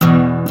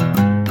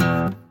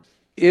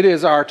It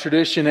is our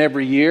tradition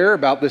every year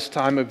about this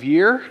time of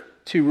year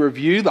to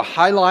review the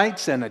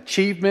highlights and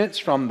achievements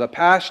from the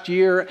past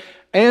year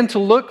and to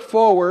look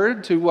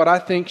forward to what I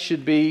think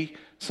should be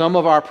some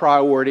of our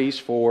priorities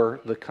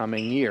for the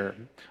coming year.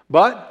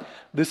 But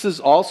this is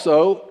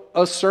also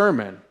a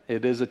sermon.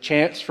 It is a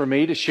chance for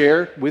me to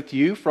share with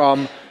you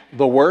from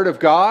the Word of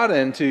God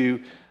and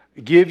to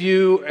give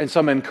you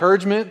some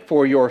encouragement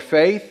for your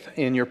faith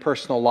in your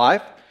personal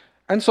life.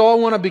 And so I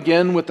want to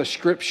begin with a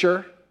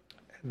scripture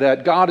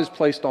that God has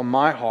placed on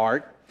my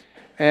heart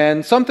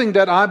and something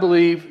that I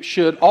believe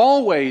should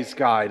always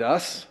guide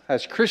us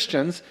as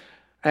Christians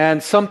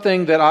and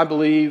something that I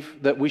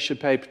believe that we should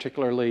pay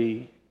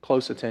particularly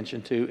close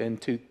attention to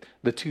into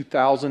the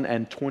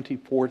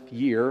 2024th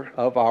year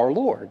of our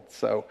Lord.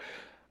 So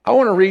I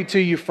want to read to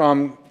you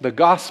from the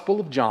Gospel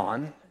of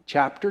John,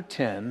 chapter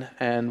 10,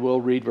 and we'll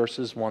read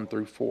verses 1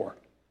 through 4.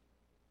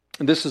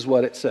 And this is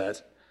what it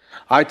says.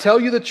 I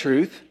tell you the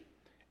truth,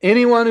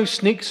 anyone who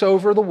sneaks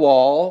over the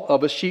wall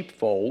of a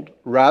sheepfold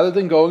rather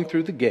than going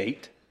through the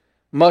gate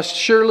must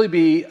surely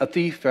be a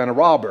thief and a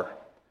robber.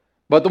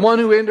 But the one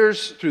who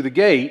enters through the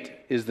gate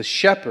is the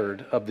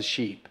shepherd of the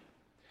sheep.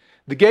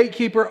 The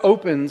gatekeeper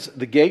opens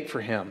the gate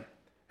for him,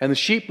 and the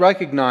sheep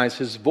recognize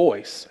his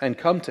voice and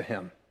come to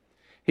him.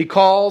 He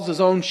calls his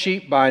own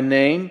sheep by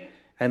name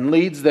and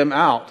leads them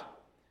out.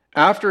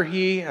 After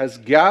he has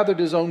gathered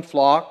his own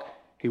flock,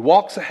 he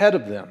walks ahead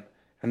of them,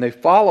 and they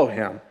follow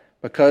him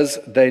because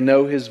they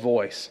know his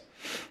voice.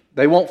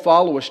 They won't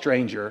follow a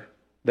stranger.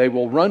 They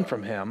will run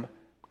from him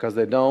because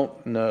they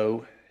don't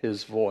know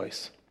his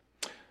voice.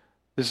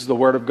 This is the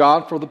word of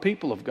God for the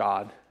people of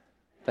God.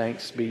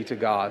 Thanks be to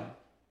God.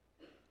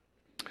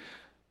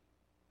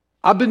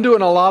 I've been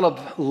doing a lot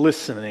of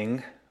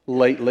listening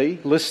lately,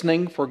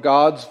 listening for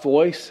God's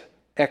voice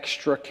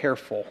extra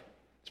careful,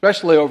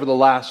 especially over the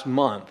last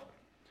month.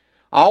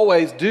 I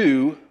always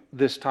do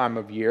this time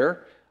of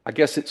year. I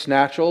guess it's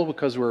natural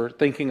because we're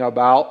thinking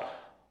about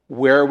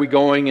where are we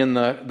going in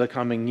the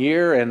coming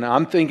year. And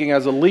I'm thinking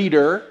as a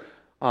leader,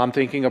 I'm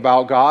thinking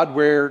about God,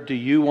 where do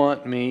you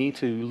want me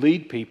to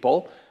lead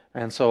people?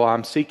 And so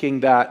I'm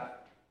seeking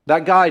that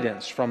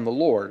guidance from the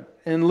Lord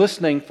and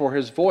listening for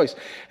His voice.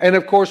 And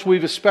of course,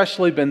 we've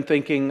especially been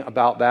thinking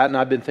about that, and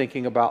I've been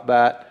thinking about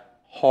that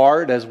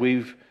hard as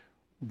we've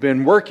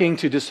been working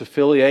to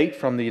disaffiliate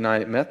from the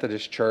United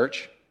Methodist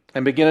Church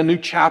and begin a new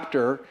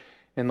chapter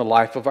in the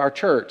life of our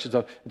church. It's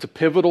a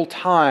pivotal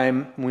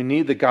time. We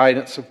need the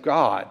guidance of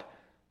God.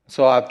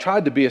 So I've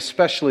tried to be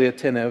especially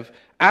attentive,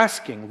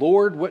 asking,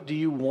 Lord, what do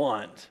you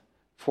want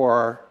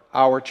for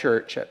our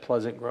church at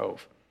Pleasant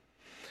Grove?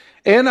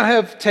 And I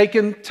have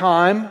taken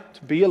time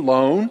to be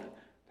alone,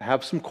 to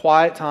have some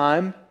quiet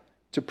time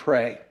to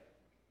pray.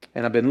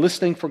 And I've been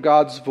listening for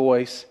God's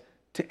voice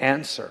to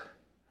answer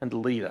and to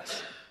lead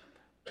us.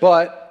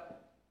 But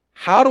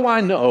how do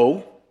I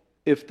know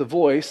if the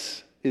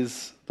voice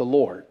is the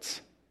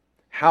Lord's?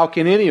 How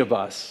can any of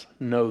us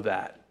know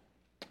that?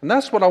 And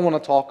that's what I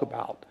want to talk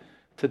about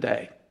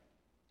today.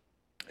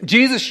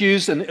 Jesus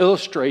used an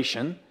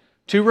illustration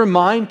to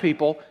remind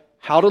people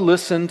how to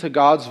listen to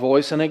God's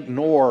voice and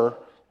ignore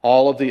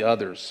all of the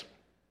others.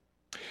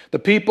 The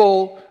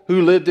people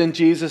who lived in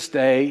Jesus'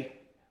 day,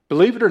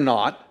 believe it or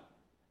not,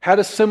 had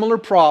a similar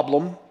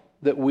problem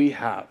that we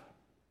have.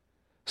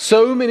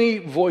 So many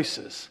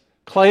voices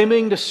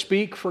claiming to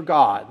speak for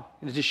God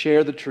and to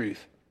share the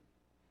truth.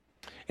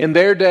 In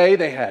their day,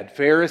 they had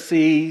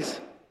Pharisees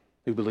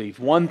who believed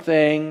one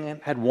thing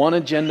and had one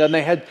agenda, and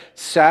they had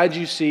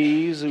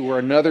Sadducees who were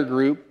another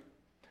group.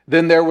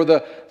 Then there were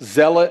the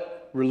zealot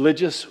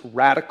religious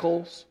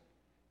radicals.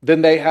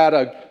 Then they had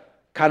a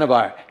kind of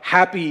a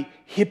happy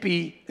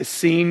hippie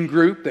Essene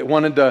group that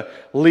wanted to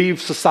leave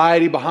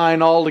society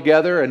behind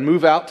altogether and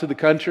move out to the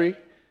country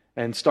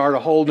and start a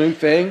whole new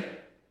thing.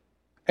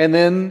 And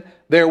then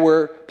there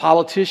were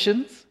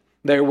politicians,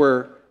 there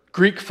were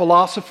Greek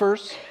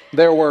philosophers,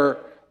 there were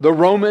the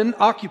Roman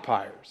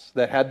occupiers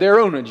that had their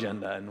own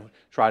agenda and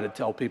tried to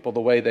tell people the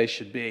way they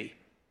should be.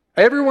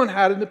 Everyone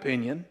had an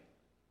opinion,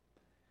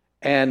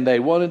 and they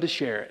wanted to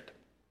share it.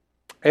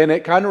 And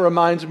it kind of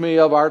reminds me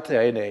of our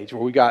day and age,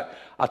 where we got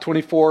a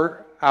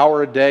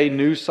 24-hour-a-day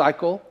news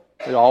cycle.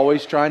 They're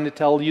always trying to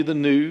tell you the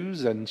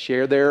news and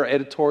share their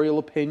editorial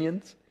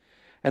opinions.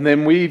 And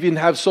then we even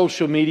have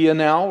social media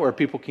now where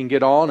people can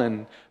get on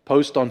and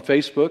post on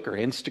Facebook or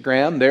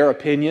Instagram their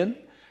opinion,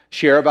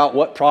 share about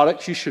what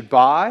products you should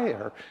buy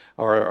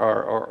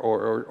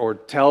or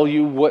tell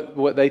you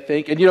what they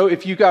think. And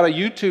if you got a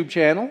YouTube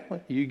channel,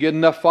 you get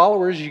enough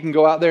followers, you can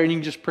go out there and you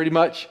can just pretty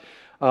much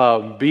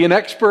be an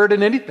expert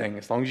in anything.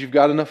 As long as you've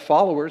got enough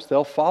followers,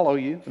 they'll follow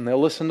you and they'll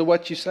listen to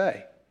what you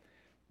say.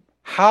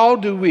 How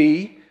do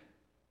we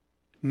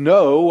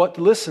know what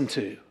to listen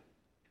to?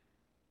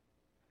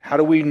 How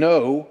do we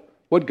know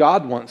what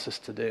God wants us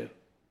to do?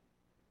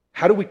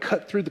 How do we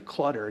cut through the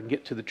clutter and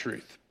get to the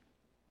truth?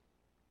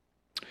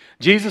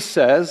 Jesus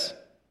says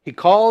He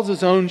calls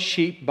His own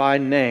sheep by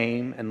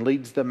name and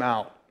leads them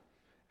out.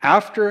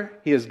 After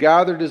He has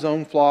gathered His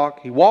own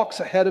flock, He walks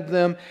ahead of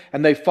them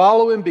and they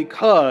follow Him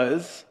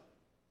because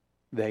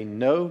they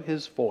know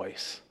His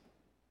voice.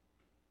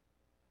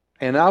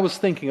 And I was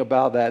thinking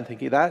about that and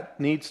thinking that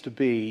needs to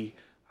be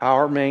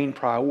our main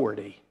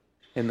priority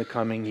in the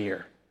coming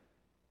year.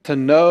 To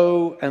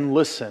know and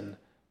listen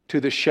to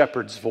the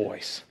shepherd's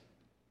voice,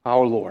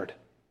 our Lord.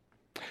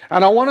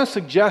 And I want to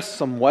suggest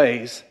some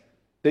ways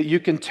that you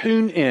can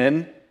tune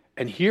in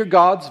and hear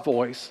God's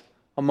voice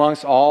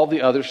amongst all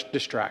the other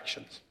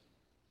distractions.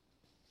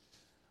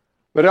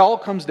 But it all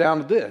comes down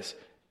to this.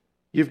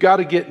 You've got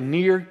to get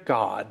near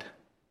God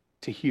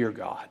to hear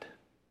God.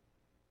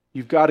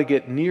 You've got to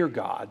get near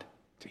God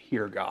to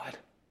hear God.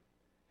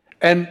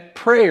 And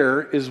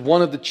prayer is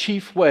one of the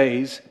chief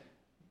ways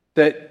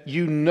that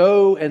you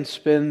know and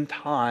spend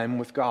time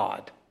with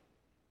God.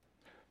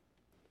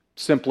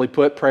 Simply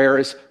put, prayer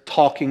is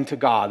talking to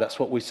God. That's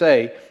what we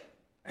say.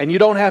 And you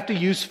don't have to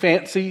use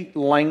fancy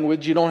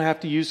language. You don't have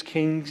to use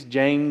King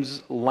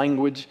James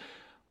language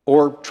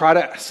or try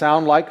to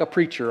sound like a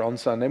preacher on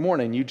Sunday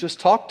morning. You just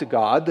talk to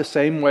God the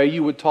same way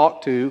you would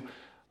talk to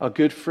a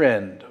good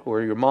friend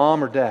or your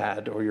mom or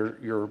dad or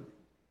your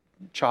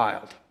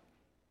child.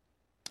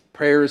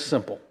 Prayer is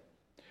simple.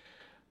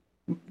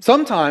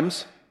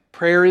 Sometimes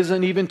prayer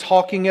isn't even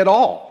talking at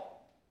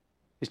all.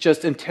 It's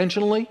just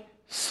intentionally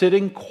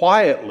sitting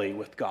quietly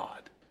with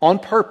God on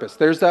purpose.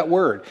 There's that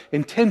word,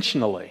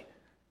 intentionally.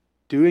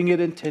 Doing it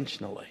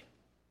intentionally.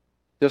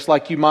 Just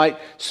like you might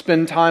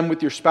spend time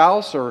with your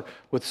spouse or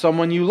with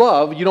someone you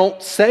love, you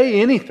don't say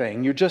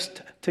anything, you're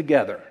just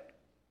together.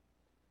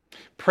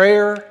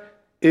 Prayer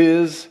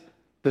is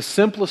the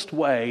simplest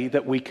way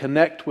that we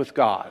connect with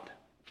God.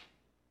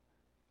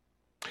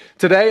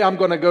 Today I'm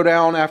going to go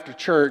down after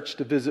church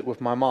to visit with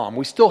my mom.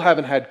 We still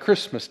haven't had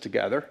Christmas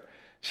together.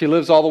 She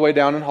lives all the way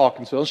down in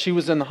Hawkinsville. She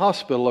was in the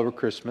hospital over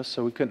Christmas,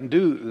 so we couldn't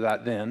do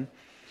that then.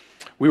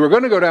 We were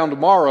going to go down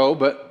tomorrow,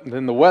 but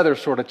then the weather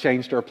sort of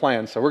changed our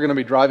plans. So we're going to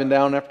be driving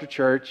down after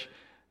church,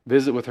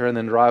 visit with her, and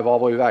then drive all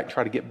the way back and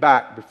try to get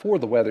back before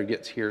the weather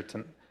gets here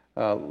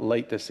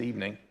late this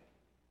evening.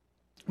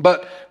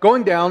 But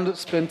going down to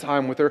spend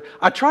time with her,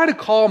 I try to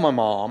call my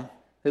mom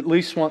at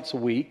least once a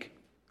week,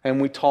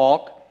 and we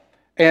talk.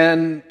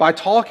 And by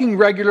talking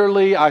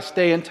regularly, I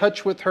stay in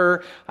touch with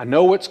her. I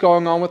know what's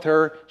going on with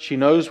her. She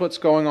knows what's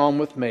going on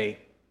with me.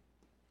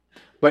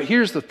 But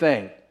here's the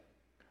thing.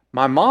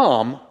 My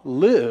mom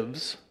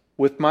lives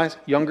with my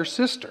younger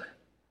sister.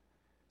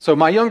 So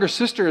my younger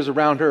sister is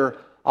around her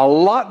a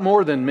lot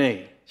more than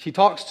me. She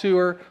talks to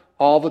her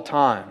all the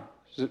time.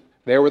 She's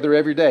there with her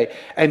every day.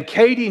 And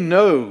Katie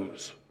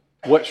knows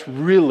what's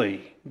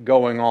really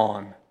going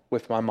on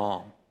with my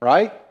mom,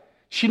 right?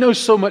 She knows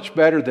so much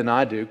better than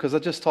I do because I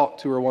just talk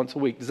to her once a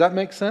week. Does that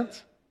make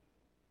sense?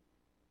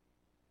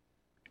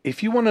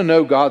 If you want to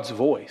know God's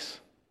voice,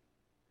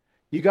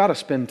 you got to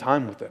spend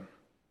time with Him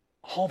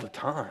all the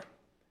time.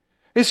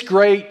 It's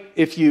great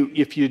if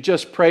you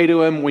just pray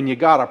to Him when you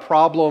got a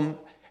problem.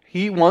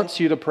 He wants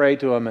you to pray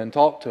to Him and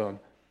talk to Him.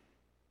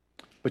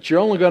 But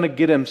you're only going to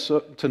get Him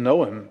to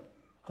know Him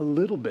a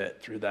little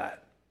bit through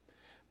that.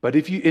 But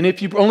if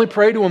you only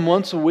pray to Him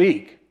once a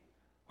week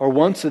or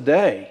once a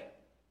day,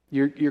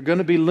 you're going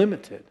to be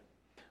limited.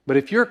 But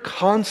if you're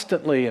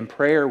constantly in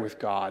prayer with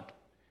God,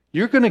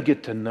 you're going to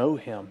get to know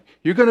Him.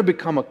 You're going to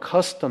become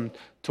accustomed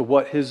to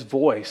what His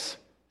voice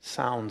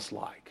sounds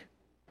like.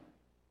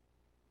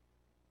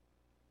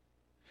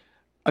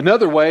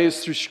 Another way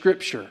is through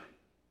Scripture,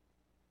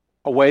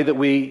 a way that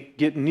we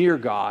get near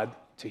God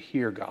to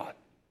hear God.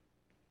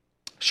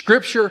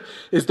 Scripture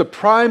is the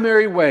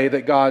primary way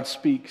that God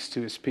speaks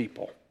to His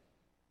people.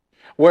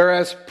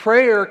 Whereas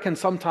prayer can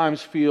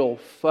sometimes feel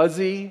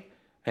fuzzy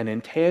and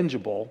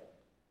intangible,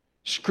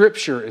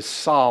 Scripture is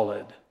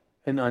solid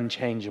and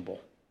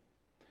unchangeable.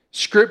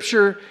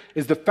 Scripture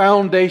is the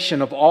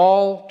foundation of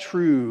all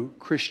true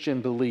Christian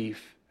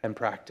belief and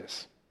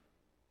practice.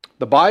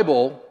 The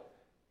Bible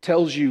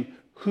tells you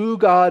who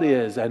God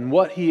is and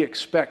what He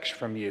expects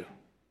from you,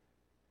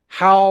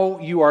 how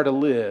you are to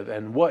live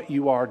and what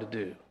you are to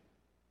do.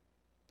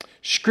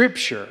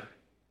 Scripture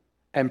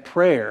and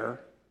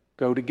prayer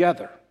go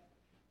together.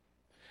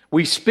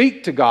 We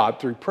speak to God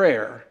through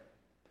prayer,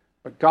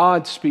 but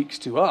God speaks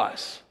to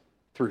us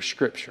through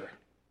Scripture.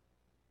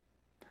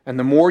 And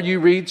the more you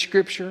read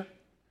Scripture,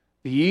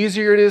 the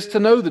easier it is to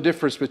know the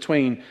difference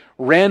between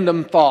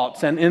random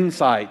thoughts and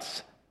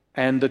insights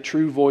and the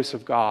true voice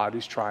of God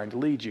who's trying to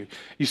lead you.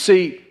 You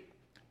see,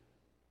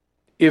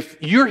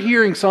 if you're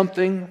hearing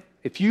something,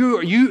 if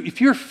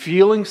you're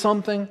feeling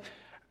something,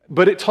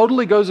 but it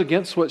totally goes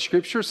against what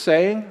Scripture's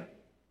saying,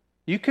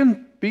 you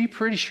can be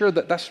pretty sure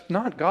that that's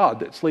not God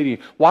that's leading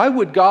you. Why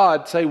would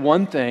God say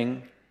one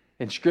thing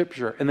in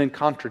Scripture and then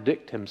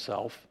contradict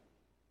Himself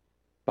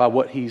by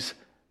what He's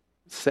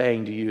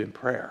saying to you in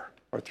prayer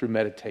or through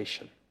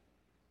meditation?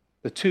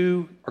 The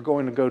two are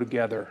going to go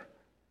together.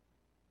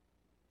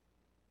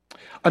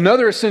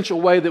 Another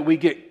essential way that we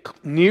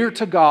get near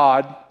to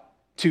God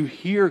to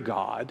hear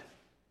God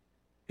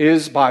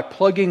is by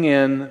plugging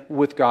in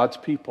with God's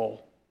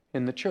people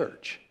in the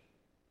church.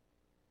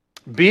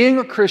 Being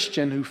a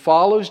Christian who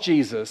follows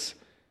Jesus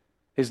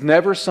is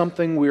never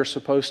something we're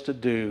supposed to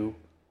do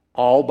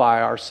all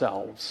by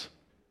ourselves.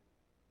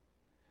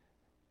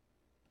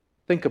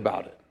 Think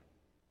about it.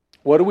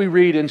 What do we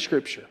read in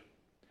Scripture?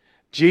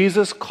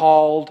 Jesus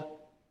called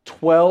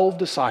 12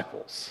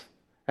 disciples,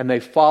 and they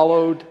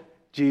followed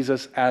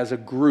Jesus as a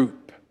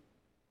group.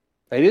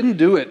 They didn't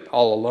do it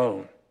all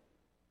alone.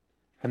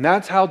 And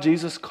that's how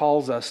Jesus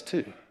calls us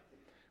too.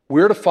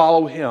 We're to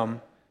follow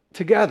Him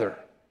together.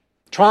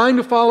 Trying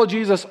to follow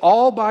Jesus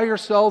all by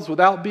yourselves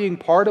without being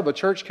part of a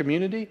church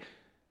community,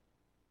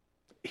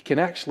 it can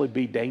actually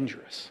be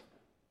dangerous.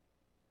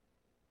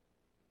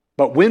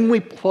 But when we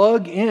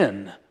plug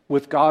in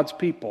with God's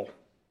people,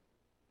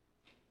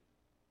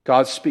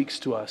 God speaks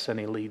to us and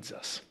He leads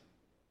us.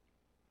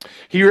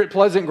 Here at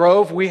Pleasant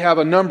Grove, we have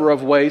a number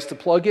of ways to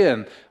plug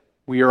in.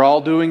 We are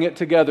all doing it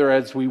together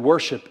as we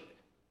worship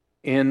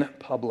in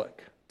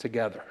public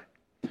together.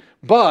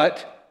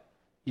 But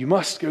you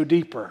must go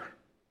deeper.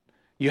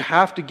 You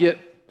have to get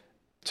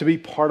to be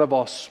part of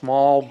a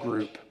small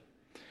group.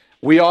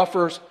 We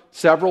offer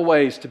several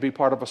ways to be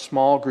part of a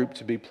small group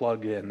to be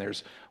plugged in.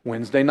 There's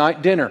Wednesday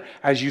night dinner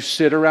as you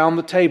sit around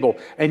the table.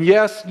 And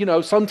yes,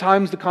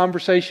 sometimes the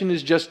conversation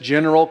is just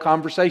general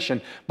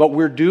conversation. But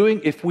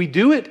if we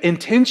do it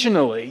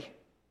intentionally,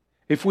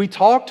 if we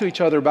talk to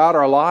each other about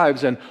our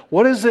lives and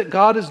what is it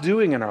God is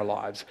doing in our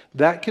lives,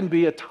 that can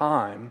be a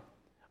time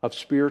of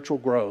spiritual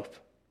growth.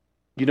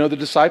 The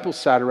disciples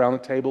sat around the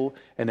table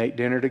and ate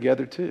dinner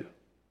together too.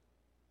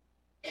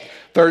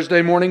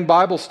 Thursday morning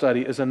Bible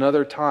study is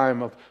another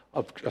time of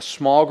a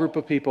small group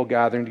of people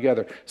gathering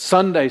together.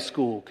 Sunday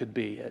school could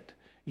be it.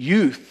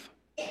 Youth,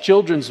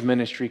 children's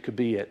ministry could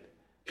be it.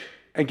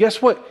 And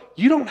guess what?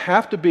 You don't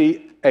have to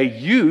be a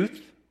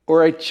youth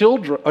or a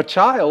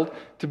child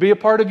to be a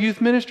part of youth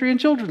ministry and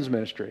children's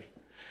ministry.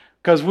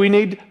 Because we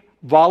need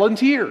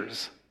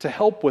volunteers to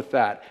help with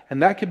that.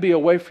 And that could be a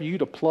way for you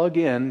to plug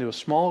in to a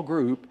small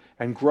group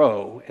and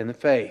grow in the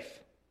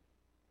faith.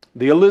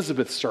 The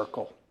Elizabeth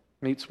Circle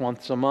meets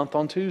once a month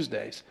on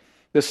Tuesdays.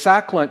 The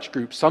Sack Lunch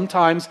group,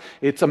 sometimes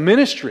it's a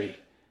ministry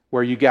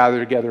where you gather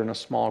together in a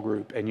small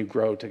group and you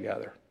grow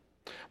together.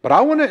 But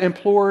I want to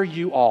implore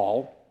you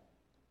all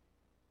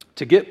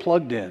to get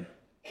plugged in.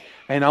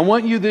 And I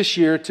want you this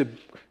year to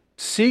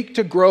seek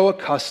to grow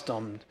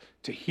accustomed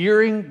to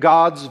hearing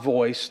God's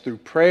voice through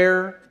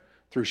prayer,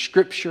 through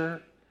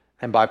Scripture,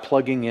 and by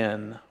plugging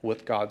in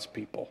with God's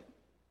people.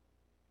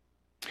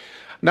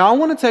 Now, I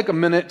want to take a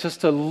minute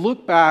just to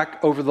look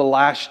back over the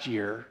last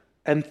year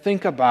and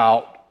think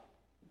about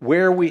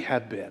where we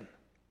had been.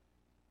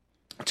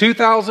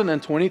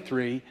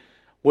 2023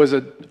 was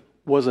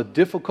a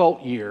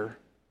difficult year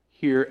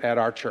here at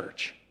our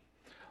church.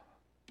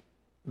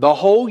 The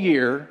whole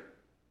year,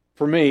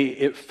 for me,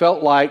 it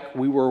felt like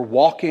we were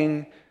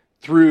walking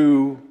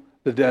through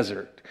the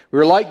desert. We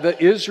were like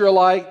the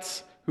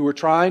Israelites who were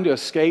trying to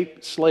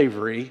escape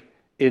slavery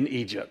in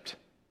Egypt.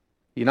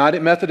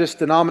 United Methodist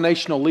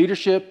denominational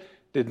leadership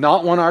did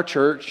not want our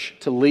church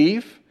to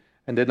leave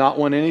and did not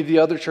want any of the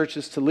other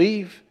churches to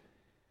leave.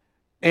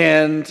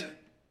 And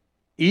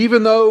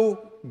even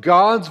though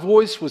God's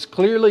voice was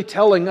clearly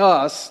telling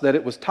us that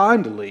it was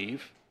time to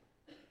leave,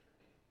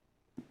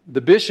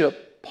 the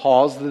bishop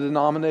paused the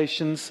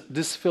denomination's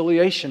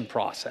disaffiliation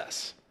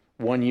process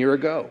 1 year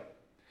ago.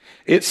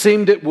 It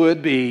seemed it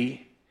would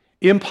be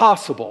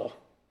impossible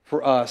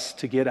for us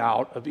to get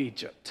out of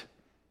Egypt.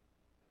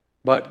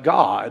 But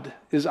God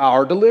is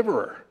our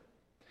deliverer.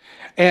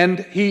 And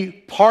He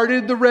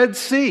parted the Red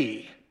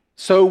Sea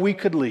so we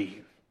could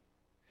leave.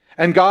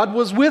 And God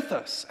was with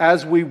us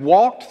as we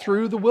walked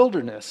through the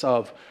wilderness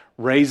of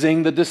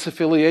raising the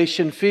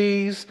disaffiliation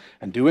fees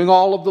and doing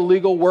all of the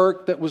legal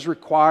work that was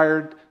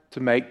required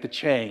to make the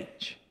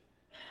change.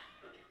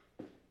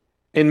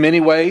 In many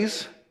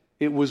ways,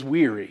 it was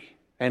weary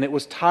and it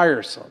was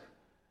tiresome.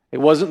 It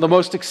wasn't the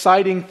most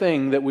exciting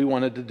thing that we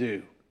wanted to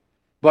do.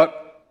 But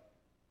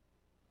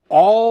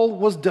all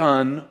was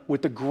done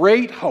with the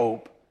great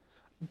hope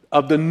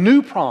of the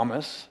new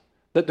promise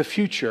that the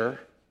future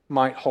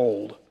might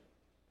hold.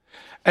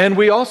 And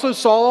we also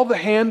saw the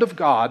hand of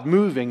God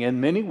moving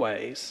in many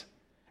ways.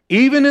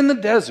 Even in the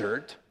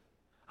desert,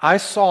 I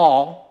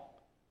saw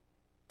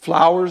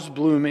flowers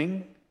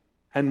blooming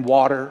and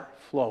water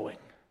flowing.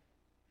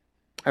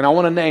 And I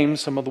want to name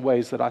some of the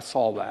ways that I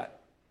saw that,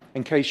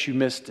 in case you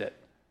missed it.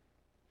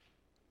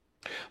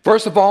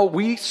 First of all,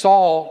 we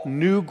saw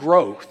new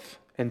growth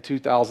in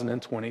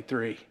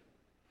 2023.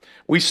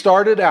 We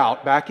started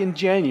out back in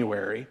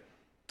January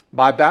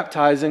by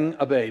baptizing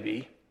a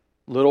baby,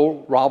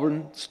 little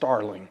Robin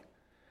Starling.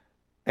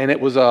 And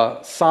it was a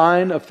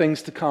sign of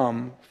things to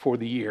come for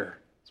the year.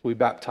 So we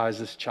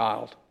baptized this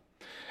child.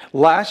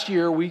 Last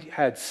year, we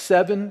had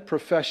 7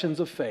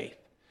 professions of faith.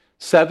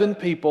 7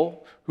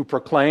 people who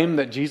proclaim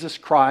that Jesus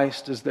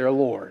Christ is their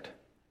Lord.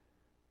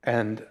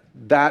 And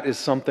that is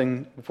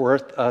something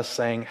worth us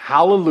saying,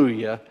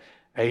 hallelujah,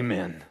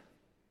 amen.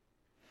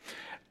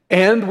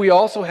 And we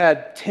also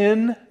had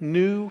 10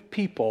 new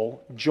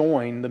people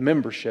join the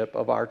membership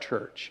of our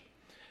church.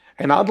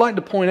 And I'd like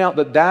to point out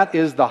that that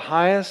is the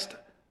highest,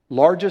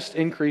 largest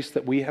increase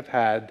that we have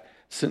had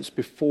since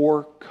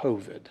before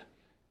COVID.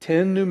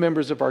 10 new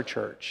members of our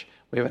church.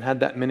 We haven't had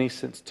that many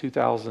since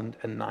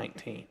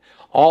 2019.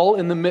 All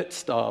in the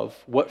midst of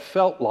what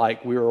felt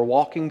like we were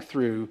walking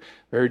through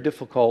very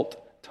difficult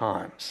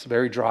times,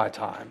 very dry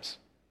times.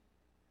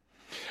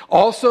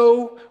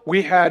 Also,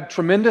 we had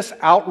tremendous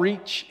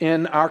outreach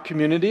in our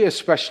community,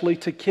 especially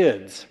to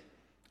kids.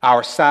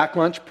 Our Sack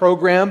Lunch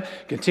program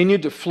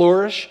continued to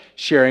flourish,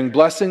 sharing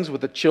blessings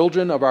with the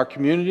children of our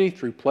community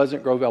through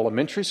Pleasant Grove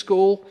Elementary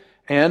School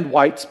and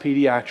White's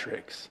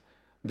Pediatrics.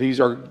 These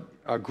are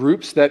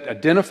groups that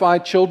identify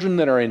children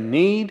that are in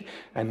need,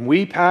 and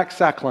we pack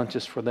sack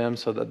lunches for them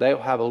so that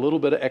they'll have a little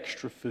bit of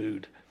extra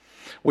food.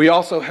 We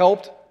also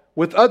helped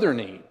with other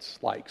needs,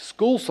 like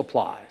school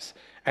supplies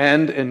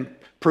and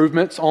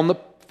improvements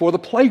for the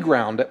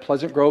playground at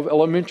Pleasant Grove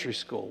Elementary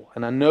School.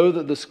 And I know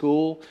that the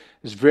school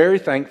is very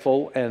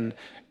thankful, and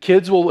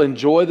kids will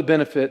enjoy the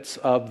benefits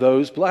of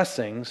those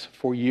blessings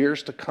for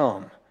years to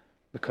come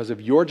because of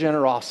your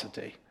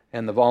generosity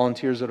and the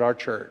volunteers at our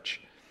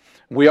church.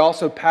 We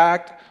also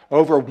packed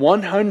over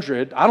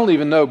 100, I don't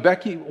even know,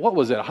 Becky, what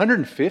was it,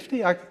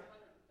 150?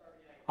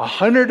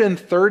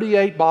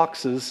 138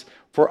 boxes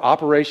for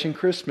Operation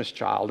Christmas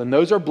Child. And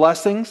those are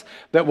blessings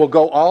that will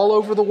go all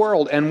over the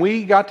world. And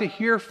we got to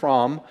hear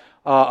from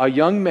a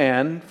young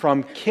man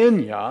from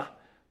Kenya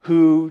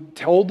who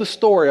told the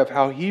story of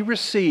how he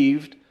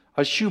received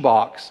a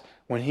shoebox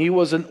when he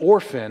was an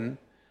orphan,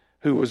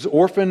 who was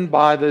orphaned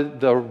by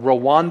the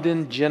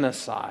Rwandan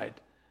genocide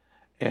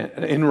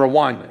in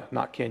Rwanda,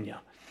 not Kenya.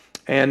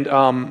 And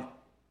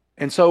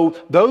so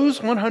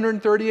those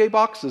 138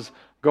 boxes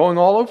going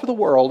all over the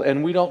world,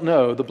 and we don't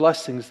know the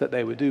blessings that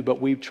they would do, but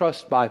we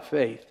trust by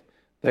faith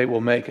they will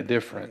make a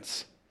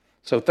difference.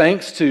 So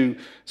thanks to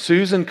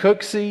Susan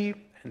Cooksey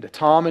and to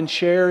Tom and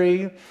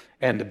Sherry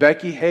and to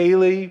Becky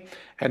Haley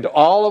and to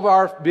all of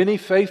our many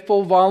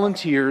faithful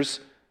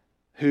volunteers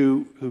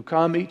who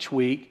come each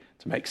week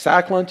to make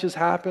sack lunches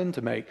happen,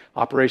 to make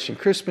Operation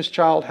Christmas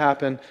Child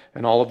happen,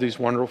 and all of these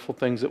wonderful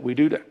things that we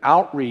do to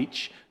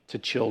outreach to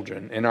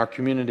children in our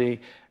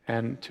community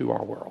and to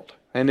our world.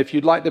 And if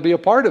you'd like to be a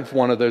part of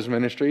one of those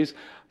ministries,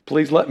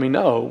 please let me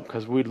know,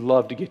 because we'd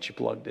love to get you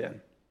plugged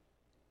in.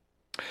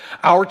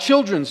 Our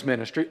children's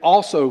ministry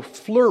also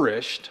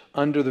flourished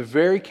under the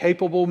very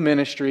capable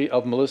ministry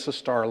of Melissa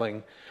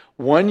Starling.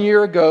 1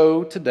 year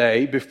ago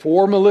today,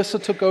 before Melissa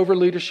took over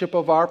leadership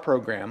of our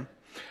program,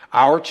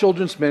 our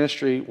children's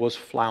ministry was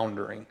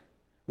floundering.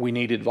 We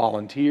needed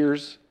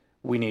volunteers,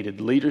 we needed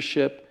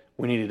leadership,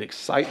 we needed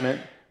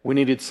excitement, we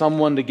needed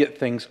someone to get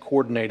things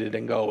coordinated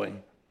and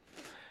going.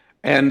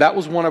 And that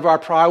was one of our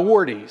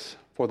priorities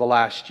for the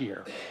last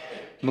year.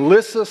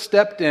 Melissa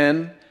stepped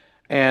in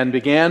and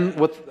began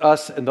with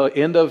us at the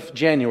end of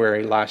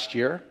January last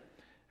year,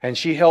 and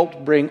she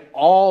helped bring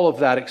all of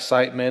that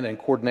excitement and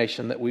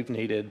coordination that we've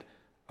needed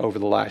over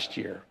the last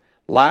year.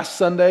 Last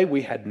Sunday,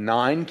 we had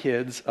 9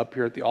 kids up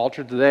here at the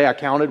altar. Today, I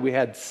counted, we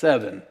had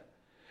 7.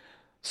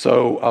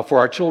 So for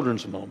our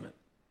children's moment.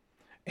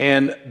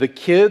 And the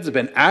kids have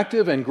been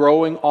active and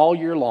growing all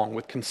year long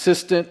with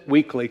consistent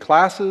weekly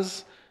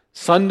classes,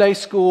 Sunday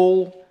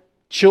school,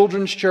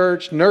 children's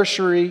church,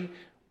 nursery,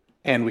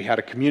 and we had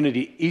a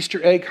community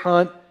Easter egg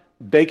hunt,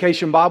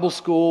 vacation Bible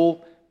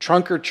school,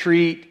 trunk or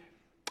treat.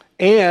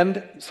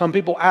 And some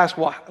people ask,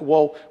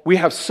 well, we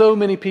have so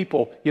many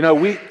people. You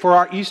know, for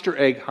our Easter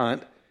egg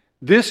hunt,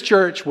 this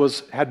church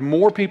had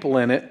more people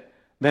in it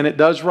than it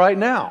does right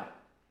now.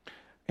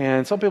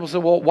 And some people say,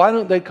 well, why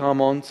don't they come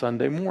on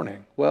Sunday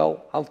morning?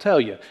 Well, I'll tell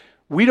you,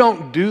 we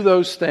don't do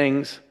those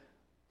things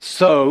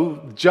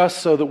just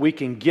so that we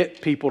can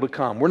get people to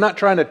come. We're not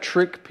trying to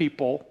trick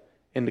people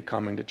into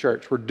coming to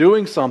church. We're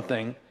doing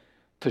something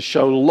to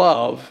show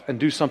love and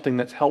do something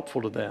that's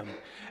helpful to them.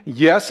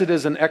 Yes, it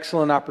is an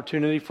excellent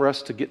opportunity for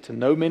us to get to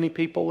know many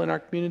people in our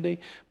community,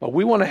 but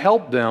we want to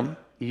help them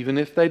even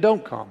if they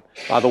don't come.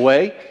 By the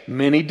way,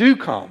 many do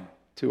come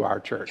to our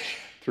church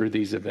through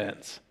these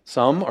events.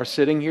 Some are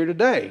sitting here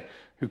today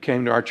who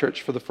came to our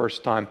church for the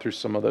first time through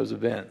some of those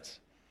events.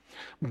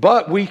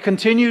 But we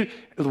continue,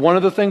 one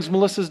of the things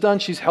Melissa's done,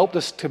 she's helped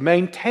us to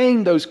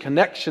maintain those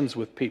connections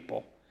with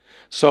people.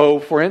 So,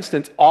 for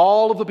instance,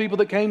 all of the people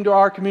that came to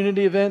our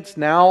community events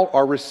now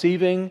are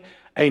receiving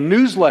a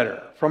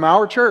newsletter from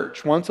our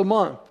church once a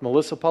month.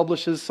 Melissa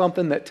publishes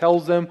something that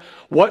tells them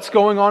what's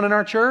going on in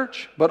our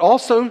church, but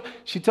also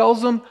she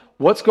tells them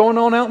what's going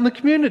on out in the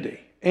community.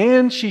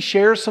 And she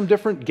shares some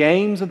different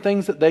games and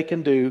things that they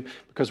can do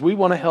because we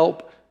want to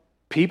help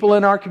people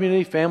in our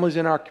community, families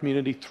in our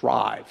community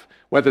thrive,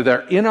 whether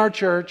they're in our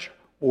church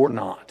or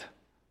not.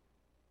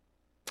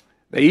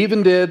 They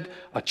even did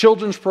a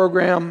children's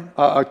program,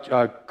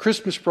 a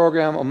Christmas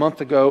program a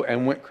month ago,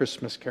 and went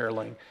Christmas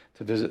caroling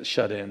to visit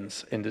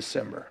shut-ins in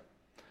December.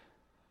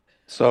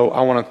 So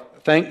I want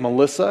to thank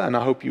Melissa, and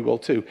I hope you will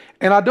too.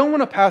 And I don't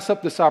want to pass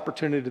up this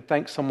opportunity to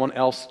thank someone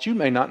else that you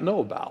may not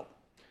know about,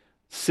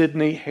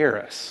 Sydney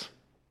Harris.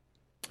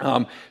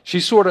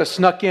 She sort of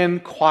snuck in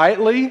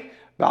quietly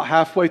about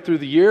halfway through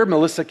the year.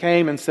 Melissa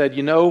came and said,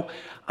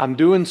 I'm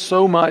doing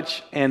so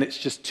much, and it's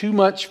just too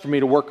much for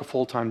me to work a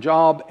full-time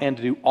job and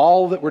to do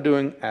all that we're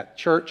doing at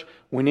church.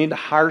 We need to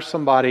hire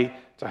somebody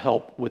to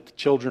help with the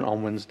children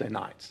on Wednesday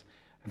nights.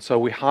 And so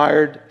we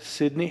hired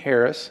Sydney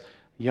Harris,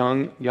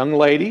 young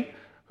lady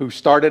who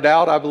started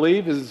out, I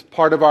believe, as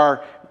part of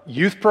our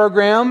youth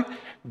program,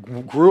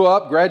 grew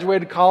up,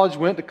 graduated college,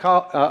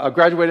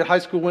 graduated high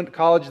school, went to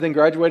college, then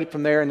graduated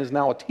from there, and is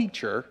now a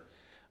teacher.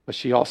 But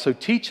she also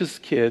teaches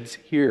kids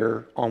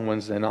here on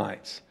Wednesday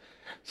nights.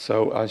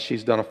 So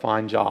she's done a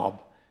fine job,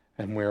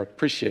 and we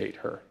appreciate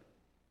her.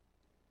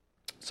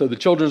 So the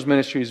children's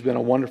ministry has been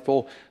a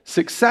wonderful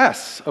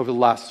success over the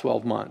last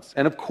 12 months.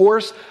 And of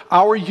course,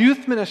 our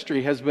youth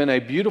ministry has been a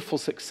beautiful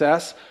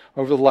success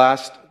over the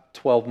last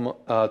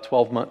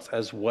 12 months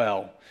as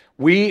well.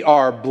 We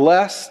are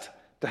blessed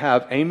to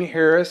have Amy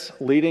Harris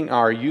leading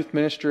our youth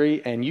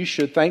ministry, and you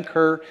should thank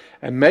her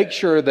and make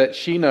sure that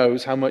she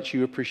knows how much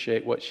you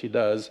appreciate what she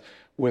does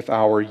with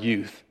our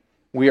youth.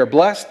 We are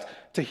blessed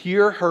to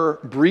hear her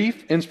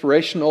brief,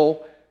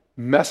 inspirational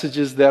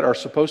messages that are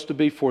supposed to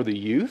be for the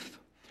youth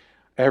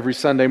every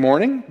Sunday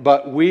morning,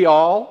 but we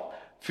all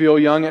feel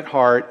young at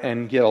heart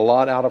and get a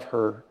lot out of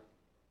her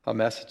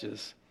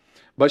messages.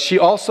 But she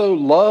also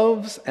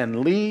loves and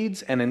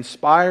leads and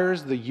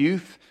inspires the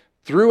youth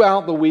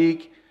throughout the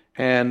week,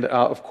 and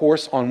of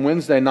course on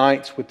Wednesday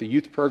nights with the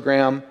youth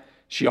program.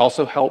 She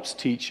also helps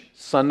teach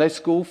Sunday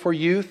school for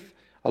youth,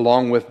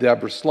 along with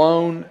Deborah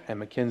Sloan and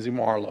Mackenzie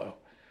Marlowe.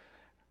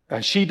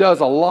 She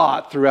does a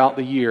lot throughout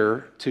the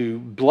year to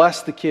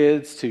bless the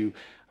kids, to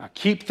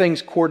keep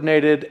things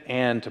coordinated,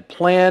 and to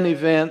plan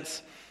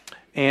events.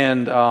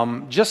 And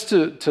just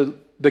to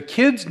the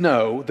kids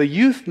know, the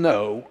youth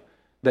know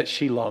that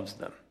she loves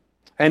them.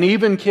 And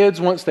even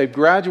kids, once they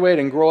graduate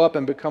and grow up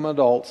and become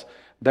adults,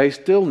 they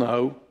still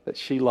know that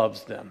she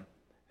loves them.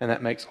 And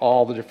that makes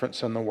all the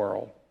difference in the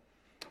world.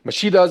 But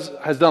she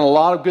has done a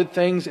lot of good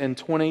things in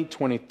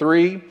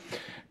 2023.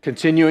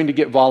 Continuing to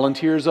get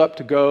volunteers up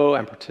to go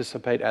and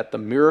participate at the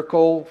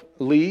Miracle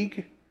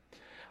League.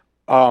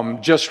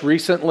 Just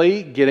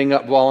recently, getting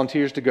up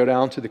volunteers to go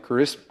down to the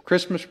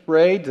Christmas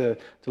parade to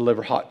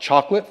deliver hot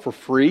chocolate for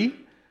free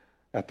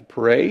at the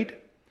parade.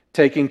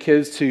 Taking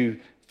kids to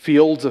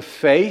Fields of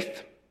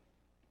Faith.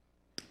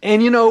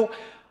 And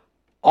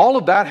all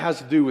of that has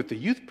to do with the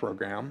youth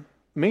program.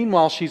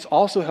 Meanwhile, she's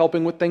also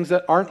helping with things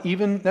that aren't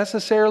even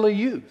necessarily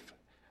youth.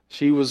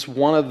 She was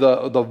one of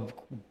the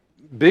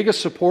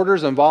biggest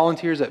supporters and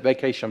volunteers at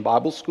Vacation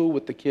Bible School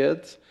with the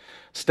kids,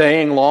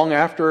 staying long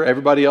after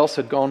everybody else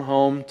had gone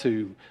home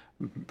to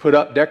put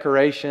up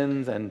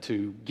decorations and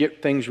to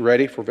get things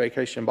ready for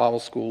Vacation Bible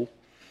School.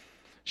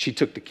 She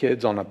took the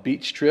kids on a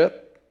beach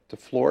trip to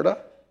Florida,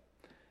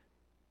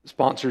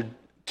 sponsored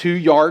 2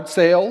 yard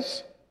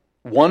sales,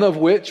 one of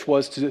which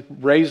was to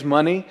raise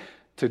money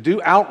to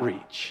do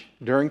outreach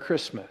during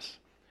Christmas.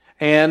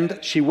 And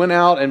she went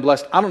out and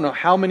blessed, I don't know,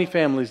 how many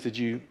families did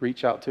you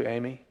reach out to,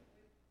 Amy?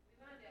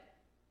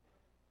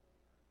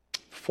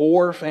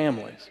 4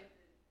 families.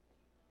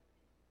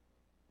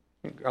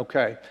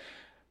 Okay.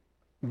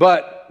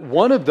 But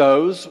one of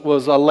those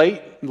was a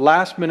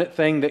last minute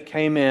thing that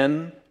came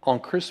in on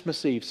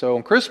Christmas Eve. So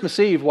on Christmas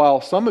Eve,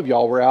 while some of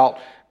y'all were out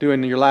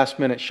doing your last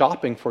minute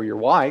shopping for your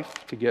wife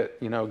to get,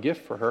 a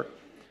gift for her,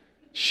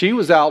 she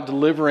was out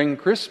delivering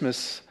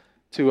Christmas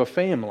to a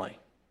family.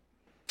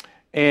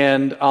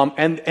 And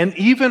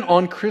even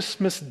on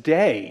Christmas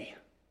Day,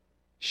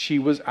 she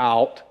was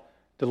out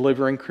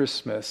delivering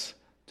Christmas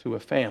to a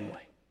family.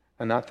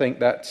 And I think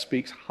that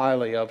speaks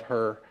highly of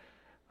her.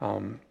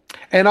 And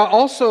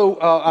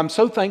I'm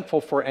so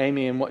thankful for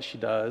Amy and what she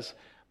does,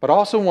 but I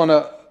also want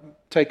to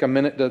take a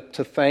minute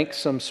to thank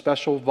some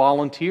special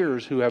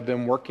volunteers who have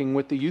been working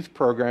with the youth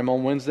program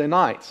on Wednesday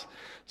nights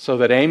so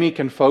that Amy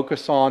can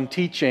focus on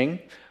teaching.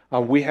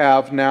 We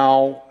have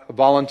now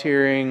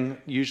volunteering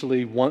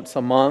usually once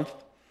a month.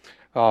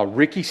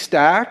 Ricky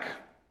Stack,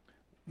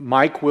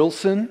 Mike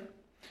Wilson,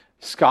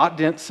 Scott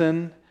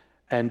Denson,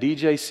 and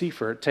DJ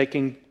Seifert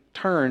taking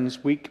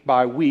turns week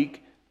by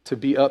week to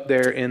be up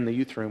there in the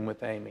youth room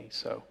with Amy.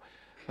 So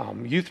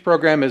youth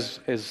program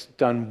has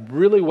done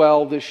really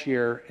well this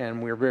year,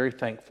 and we're very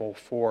thankful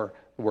for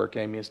the work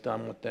Amy has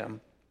done with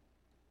them.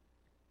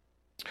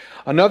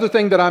 Another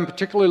thing that I'm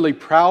particularly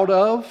proud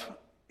of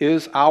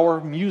is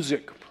our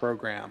music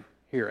program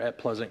here at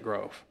Pleasant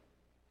Grove.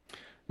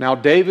 Now,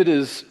 David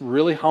is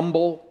really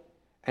humble,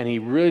 and he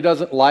really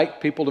doesn't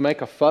like people to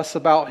make a fuss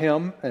about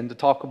him and to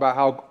talk about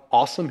how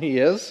awesome he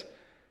is.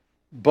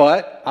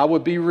 But I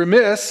would be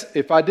remiss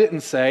if I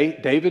didn't say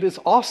David is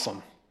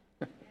awesome.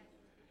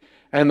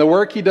 And the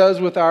work he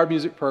does with our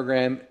music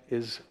program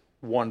is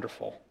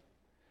wonderful.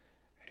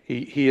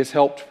 He has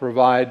helped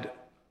provide,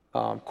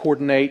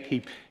 coordinate.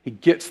 He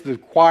gets the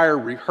choir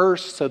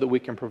rehearsed so that we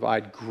can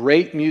provide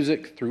great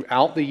music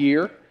throughout the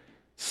year.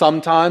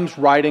 Sometimes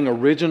writing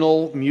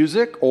original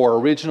music or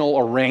original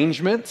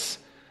arrangements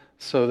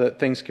so that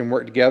things can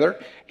work together.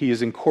 He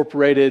has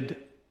incorporated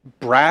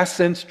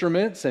brass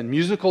instruments and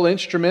musical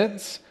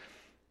instruments,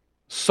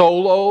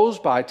 solos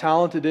by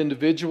talented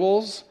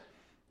individuals.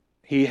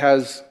 He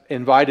has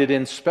invited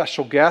in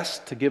special guests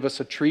to give us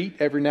a treat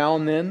every now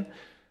and then.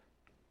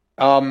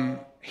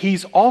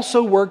 He's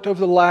also worked over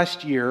the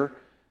last year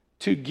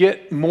to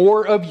get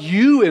more of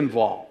you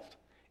involved.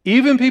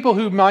 Even people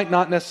who might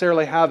not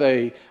necessarily have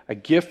a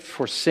gift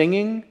for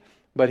singing,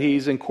 but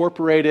he's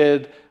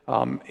incorporated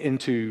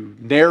into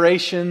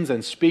narrations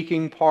and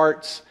speaking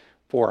parts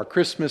for our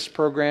Christmas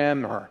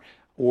program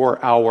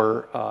or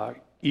our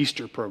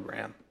Easter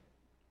program.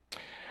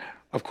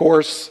 Of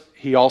course,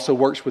 he also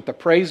works with the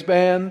praise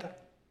band,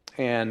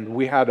 and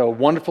we had a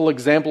wonderful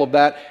example of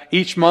that.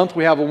 Each month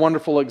we have a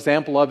wonderful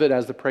example of it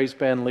as the praise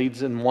band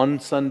leads in one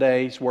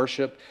Sunday's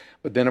worship.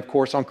 But then, of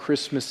course, on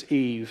Christmas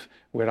Eve,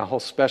 we had a whole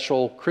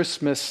special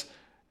Christmas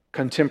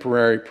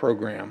contemporary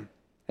program.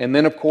 And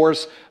then, of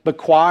course, the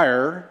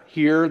choir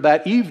here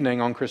that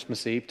evening on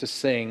Christmas Eve to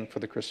sing for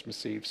the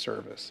Christmas Eve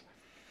service.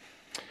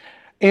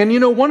 And,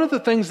 one of the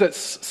things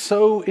that's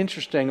so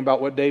interesting about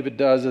what David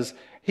does is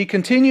he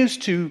continues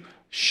to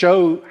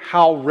show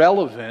how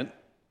relevant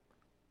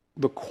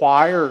the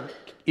choir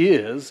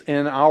is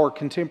in our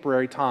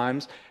contemporary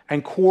times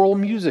and choral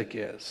music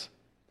is.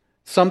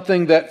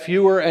 Something that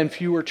fewer and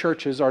fewer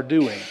churches are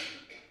doing.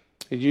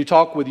 You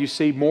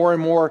see more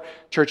and more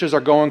churches are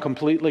going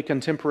completely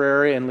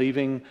contemporary and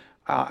leaving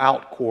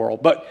out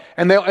choral.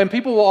 And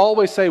people will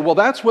always say, well,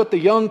 that's what the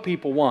young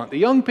people want. The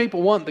young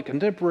people want the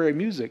contemporary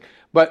music.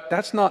 But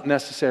that's not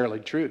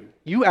necessarily true.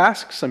 You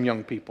ask some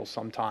young people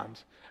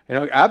sometimes.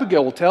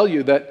 Abigail will tell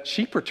you that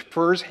she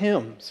prefers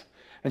hymns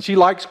and she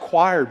likes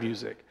choir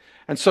music.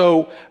 And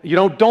so,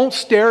 don't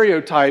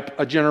stereotype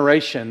a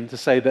generation to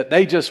say that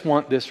they just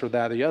want this or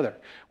that or the other.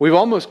 We've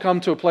almost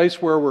come to a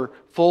place where we're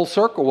full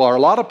circle, where a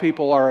lot of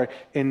people are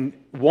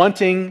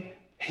wanting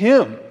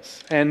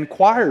hymns and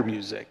choir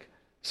music.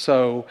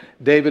 So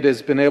David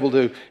has been able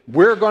to,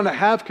 we're going to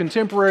have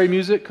contemporary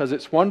music because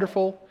it's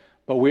wonderful,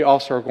 but we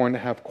also are going to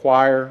have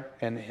choir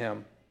and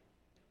hymn.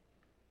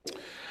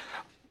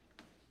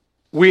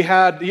 We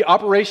had the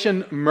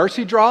Operation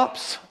Mercy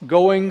Drops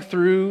going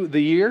through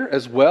the year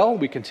as well.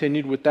 We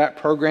continued with that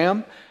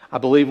program. I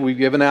believe we've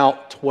given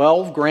out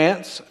 12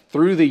 grants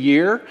through the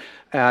year.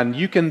 And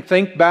you can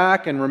think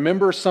back and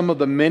remember some of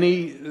the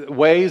many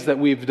ways that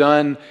we've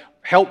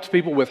helped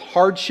people with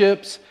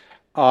hardships.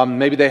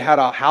 Maybe they had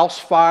a house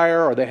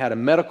fire or they had a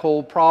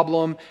medical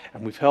problem,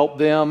 and we've helped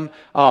them.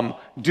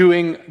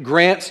 Doing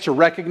grants to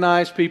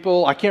recognize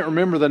people. I can't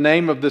remember the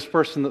name of this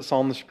person that's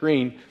on the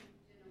screen.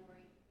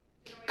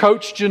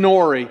 Coach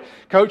Janori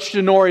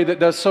that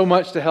does so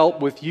much to help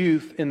with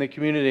youth in the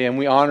community, and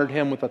we honored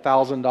him with a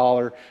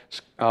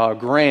 $1,000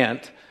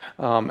 grant.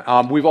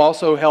 We've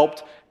also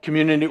helped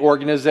community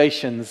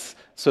organizations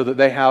so that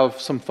they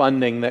have some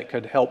funding that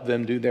could help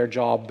them do their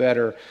job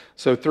better.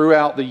 So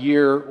throughout the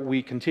year,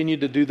 we continue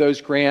to do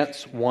those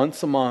grants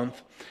once a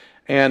month,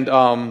 and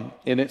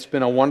it's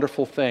been a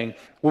wonderful thing.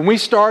 When we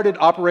started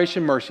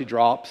Operation Mercy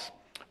Drops,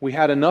 we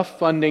had enough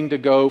funding to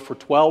go for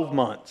 12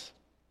 months.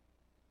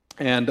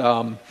 And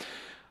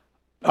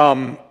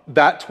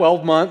that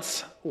 12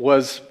 months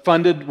was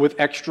funded with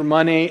extra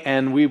money,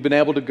 and we've been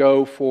able to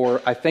go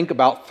for, I think,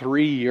 about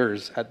 3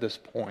 years at this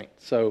point.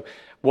 So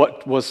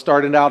what was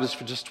started out as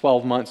for just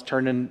 12 months,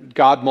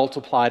 God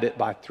multiplied it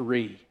by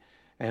 3.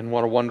 And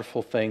what a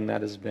wonderful thing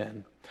that has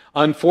been.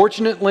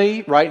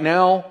 Unfortunately, right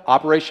now,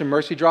 Operation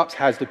Mercy Drops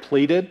has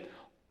depleted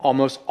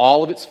almost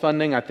all of its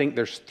funding. I think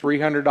there's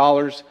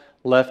 $300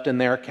 left in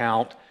their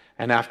account.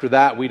 And after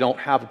that, we don't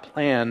have a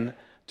plan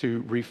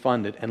to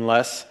refund it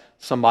unless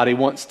somebody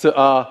wants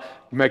to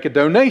make a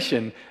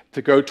donation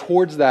to go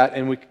towards that,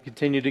 and we can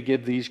continue to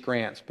give these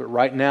grants. But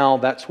right now,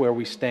 that's where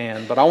we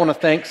stand. But I want to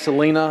thank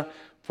Selena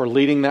for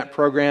leading that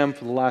program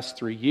for the last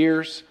 3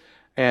 years,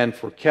 and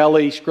for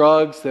Kelly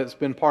Scruggs that's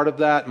been part of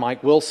that,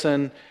 Mike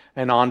Wilson,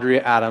 and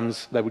Andrea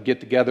Adams that would get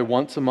together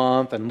once a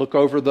month and look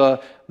over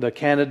the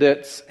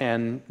candidates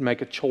and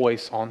make a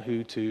choice on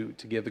who to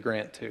give the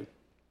grant to.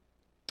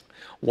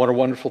 What a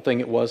wonderful thing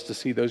it was to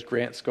see those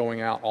grants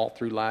going out all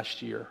through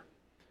last year.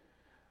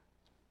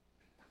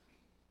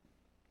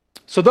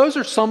 So those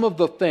are some of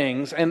the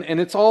things, and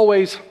it's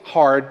always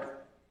hard.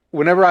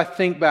 Whenever I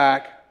think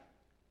back,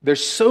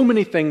 there's so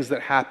many things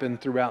that happen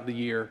throughout the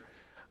year.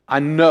 I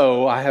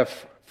know I have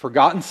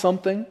forgotten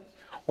something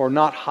or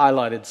not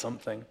highlighted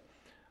something.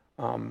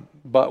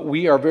 But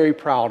we are very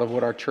proud of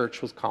what our church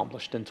has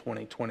accomplished in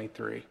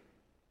 2023.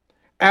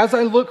 As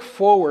I look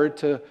forward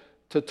to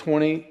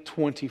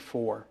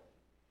 2024,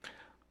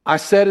 I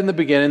said in the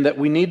beginning that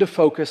we need to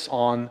focus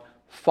on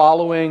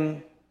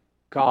following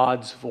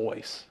God's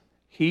voice.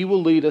 He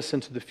will lead us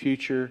into the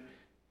future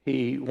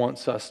He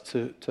wants us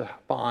to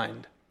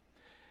find.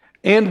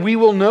 And we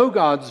will know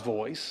God's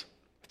voice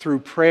through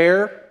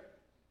prayer,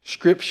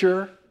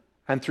 Scripture,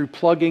 and through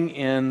plugging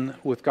in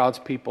with God's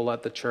people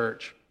at the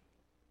church.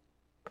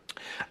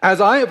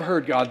 As I have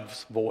heard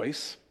God's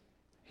voice,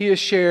 He has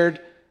shared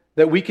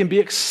that we can be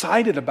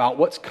excited about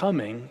what's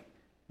coming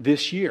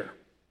this year.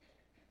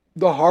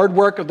 The hard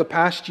work of the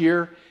past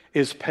year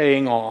is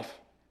paying off,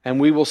 and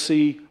we will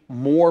see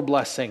more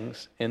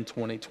blessings in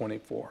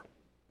 2024.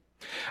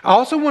 I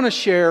also want to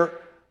share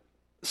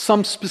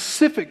some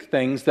specific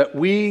things that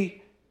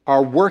we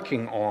are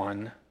working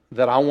on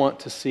that I want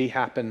to see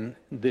happen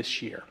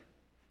this year.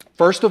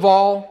 First of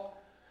all,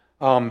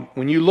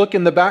 when you look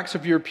in the backs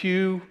of your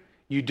pew,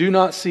 you do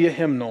not see a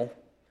hymnal,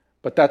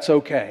 but that's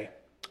okay.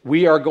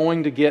 We are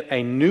going to get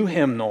a new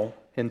hymnal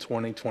in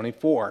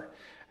 2024,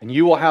 and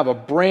you will have a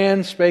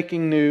brand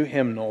spanking new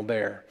hymnal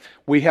there.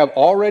 We have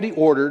already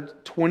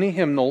ordered 20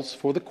 hymnals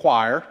for the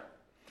choir.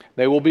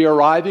 They will be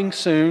arriving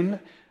soon,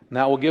 and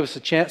that will give us a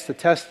chance to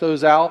test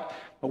those out.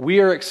 But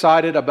we are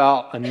excited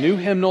about a new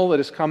hymnal that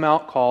has come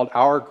out called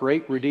Our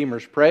Great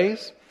Redeemer's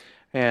Praise.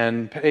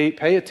 And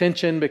pay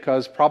attention,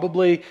 because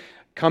probably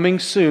coming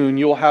soon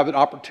you'll have an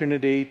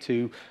opportunity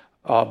to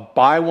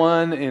buy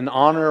one in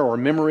honor or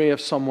memory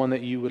of someone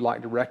that you would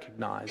like to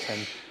recognize.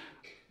 And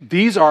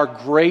these are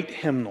great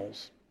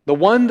hymnals. The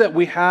one that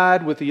we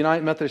had with the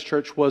United Methodist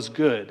Church was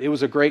good. It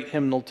was a great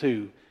hymnal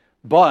too.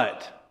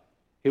 But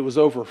it was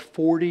over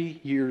 40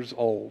 years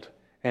old,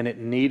 and it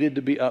needed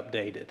to be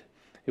updated.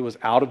 It was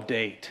out of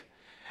date.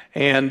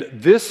 And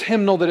this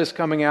hymnal that is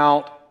coming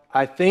out,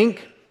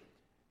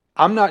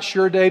 I'm not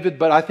sure, David,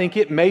 but I think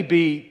it may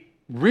be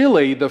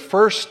really the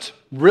first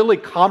really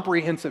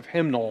comprehensive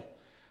hymnal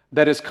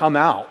that has come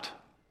out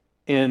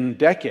in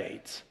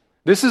decades.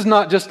 This is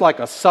not just like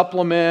a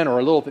supplement or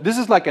a little thing. This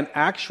is like an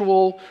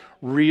actual,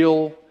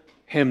 real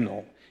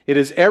hymnal. It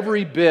is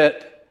every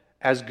bit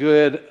as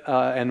good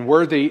and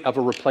worthy of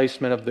a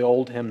replacement of the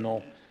old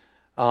hymnal.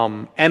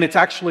 And it's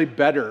actually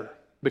better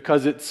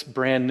because it's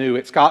brand new.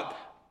 It's got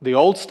the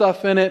old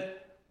stuff in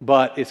it,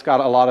 but it's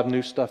got a lot of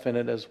new stuff in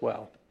it as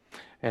well.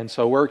 And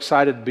so we're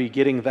excited to be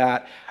getting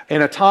that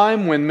in a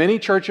time when many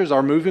churches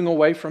are moving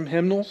away from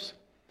hymnals,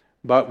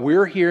 but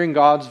we're hearing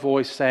God's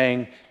voice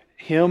saying,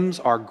 hymns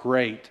are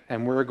great,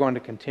 and we're going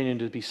to continue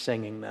to be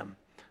singing them.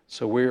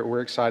 So we're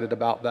excited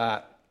about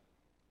that.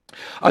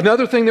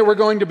 Another thing that we're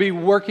going to be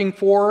working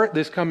for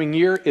this coming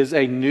year is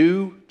a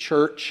new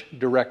church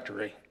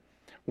directory.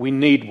 We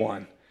need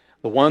one.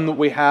 The one that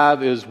we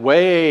have is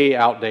way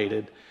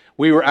outdated.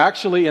 We were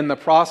actually in the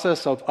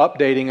process of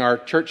updating our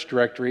church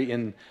directory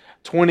in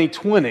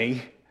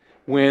 2020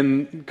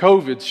 when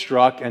COVID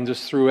struck and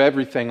just threw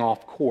everything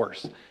off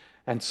course.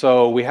 And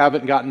so we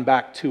haven't gotten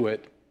back to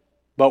it,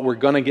 but we're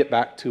going to get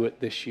back to it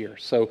this year.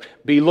 So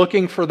be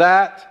looking for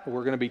that.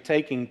 We're going to be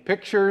taking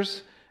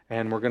pictures,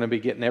 and we're going to be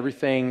getting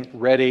everything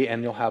ready,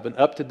 and you'll have an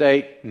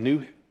up-to-date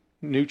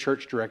new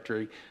church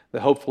directory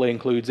that hopefully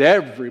includes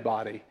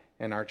everybody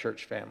in our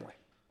church family.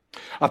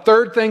 A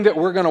third thing that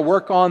we're going to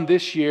work on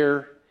this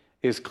year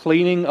is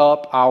cleaning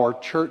up our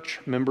church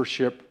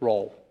membership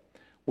roll.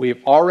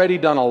 We've already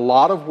done a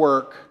lot of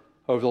work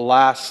over the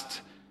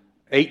last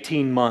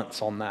 18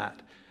 months on that.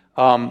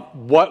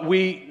 What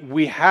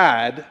we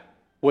had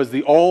was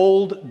the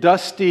old,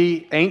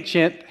 dusty,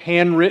 ancient,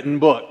 handwritten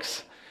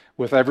books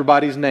with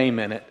everybody's name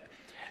in it.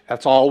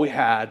 That's all we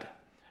had.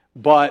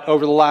 But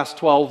over the last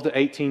 12 to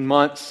 18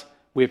 months,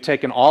 we have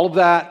taken all of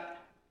that,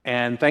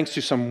 and thanks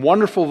to some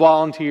wonderful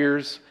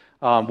volunteers,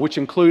 which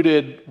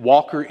included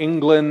Walker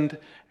England,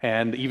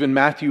 and even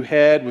Matthew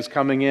Head was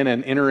coming in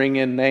and entering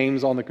in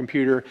names on the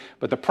computer.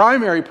 But the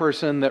primary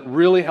person that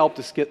really helped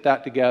us get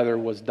that together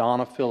was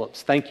Donna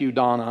Phillips. Thank you,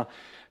 Donna.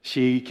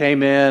 She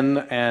came in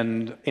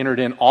and entered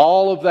in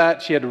all of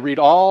that. She had to read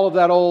all of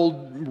that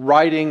old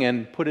writing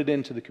and put it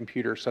into the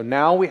computer. So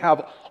now we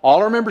have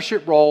all our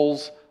membership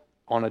rolls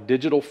on a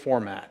digital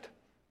format.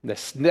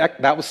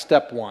 That was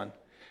step one.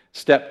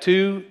 Step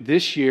two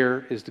this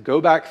year is to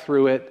go back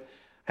through it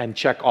and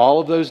check all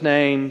of those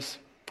names,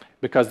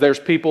 because there's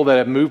people that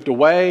have moved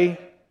away,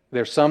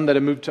 there's some that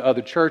have moved to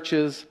other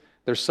churches,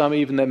 there's some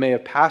even that may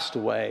have passed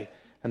away,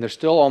 and they're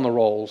still on the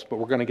rolls, but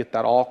we're going to get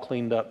that all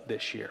cleaned up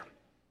this year.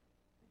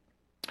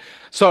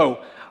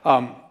 So,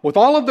 with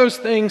all of those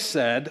things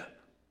said,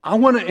 I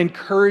want to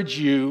encourage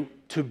you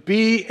to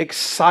be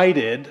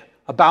excited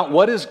about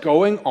what is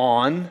going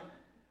on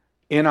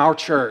in our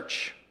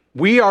church.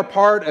 We are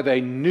part of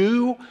a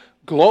new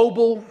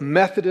global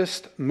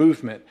Methodist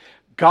movement.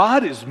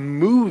 God is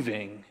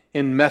moving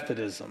in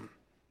Methodism,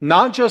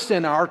 not just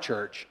in our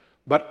church,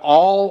 but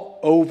all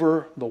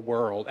over the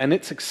world. And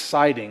it's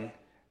exciting.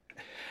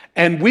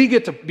 And we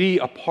get to be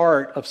a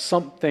part of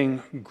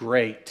something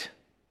great.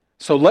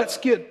 So let's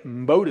get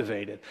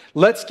motivated.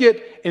 Let's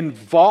get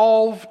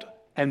involved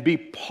and be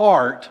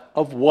part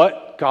of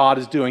what God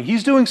is doing.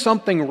 He's doing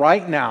something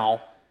right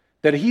now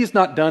that He's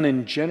not done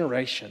in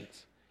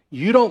generations.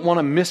 You don't want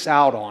to miss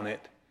out on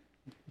it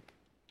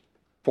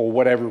for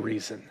whatever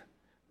reason.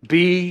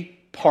 Be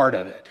part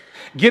of it.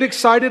 Get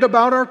excited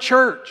about our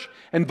church.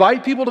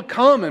 Invite people to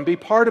come and be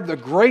part of the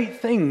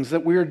great things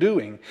that we are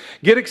doing.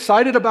 Get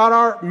excited about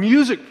our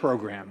music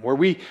program, where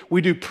we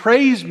do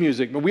praise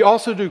music, but we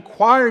also do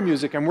choir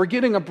music, and we're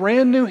getting a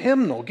brand new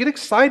hymnal. Get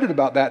excited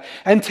about that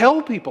and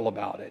tell people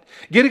about it.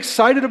 Get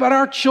excited about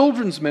our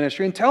children's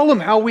ministry and tell them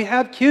how we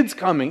have kids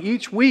coming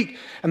each week,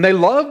 and they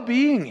love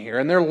being here,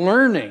 and they're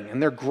learning,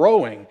 and they're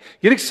growing.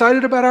 Get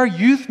excited about our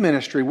youth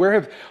ministry. We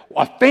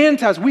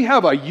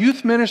have a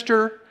youth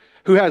minister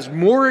who has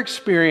more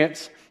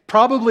experience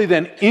probably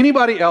than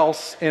anybody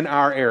else in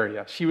our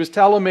area. She was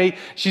telling me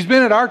she's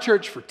been at our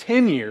church for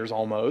 10 years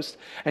almost,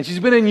 and she's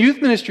been in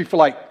youth ministry for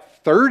like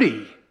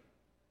 30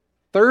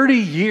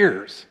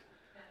 years.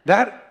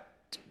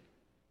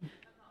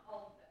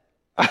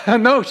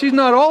 No, she's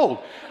not old.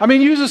 I mean,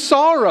 you just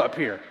saw her up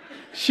here.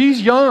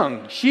 She's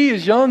young. She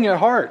is young at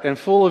heart and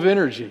full of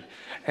energy.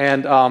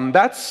 And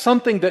that's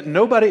something that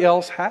nobody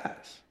else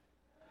has.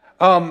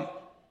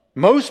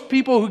 Most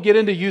people who get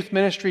into youth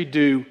ministry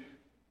do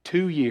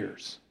 2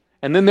 years,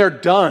 and then they're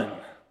done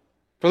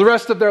for the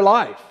rest of their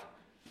life.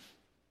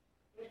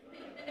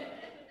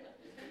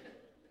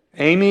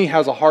 Amy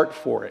has a heart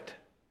for it,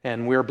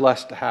 and we're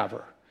blessed to have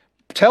her.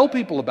 Tell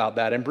people about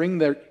that and bring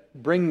their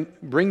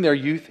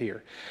youth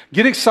here.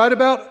 Get excited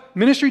about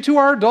ministry to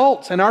our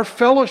adults and our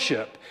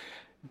fellowship.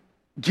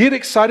 Get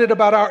excited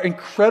about our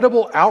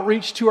incredible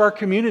outreach to our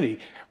community.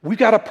 We've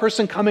got a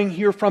person coming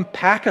here from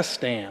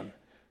Pakistan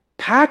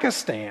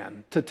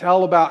to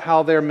tell about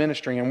how they're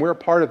ministering, and we're a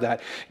part of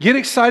that. Get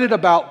excited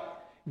about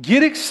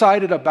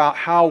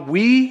how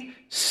we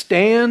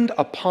stand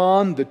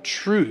upon the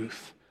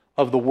truth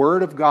of the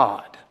Word of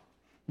God,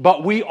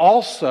 but we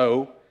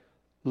also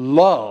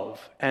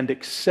love and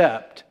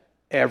accept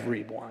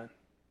everyone.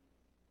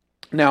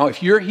 Now,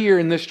 if you're here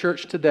in this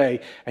church today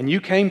and you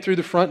came through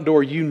the front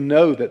door, you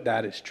know that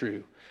that is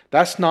true.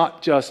 That's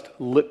not just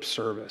lip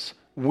service.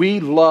 We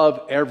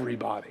love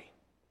everybody.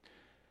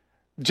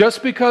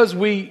 Just because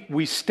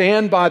we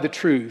stand by the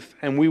truth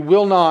and we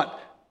will not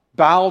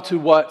bow to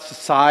what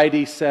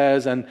society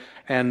says and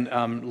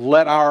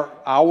let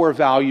our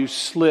values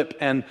slip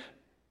and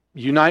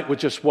unite with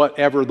just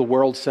whatever the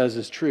world says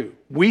is true.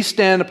 We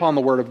stand upon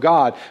the Word of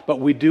God, but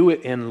we do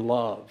it in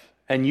love.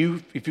 And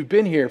if you've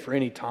been here for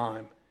any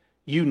time,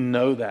 you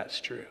know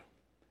that's true.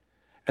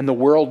 And the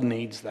world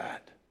needs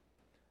that.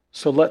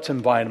 So let's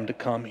invite them to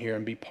come here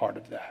and be part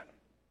of that.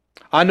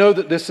 I know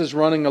that this is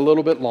running a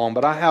little bit long,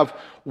 but I have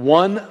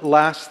one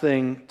last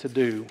thing to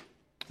do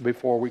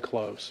before we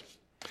close.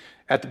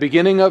 At the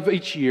beginning of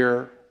each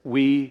year,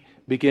 we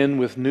begin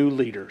with new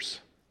leaders.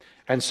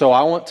 And so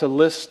I want to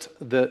list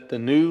the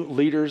new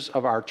leaders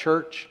of our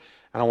church,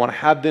 and I want to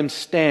have them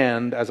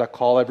stand as I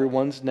call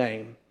everyone's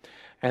name,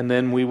 and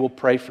then we will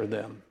pray for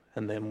them,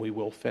 and then we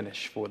will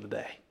finish for the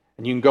day.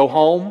 And you can go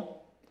home,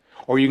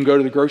 or you can go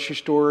to the grocery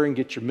store and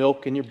get your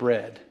milk and your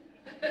bread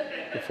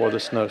before the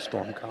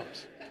snowstorm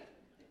comes.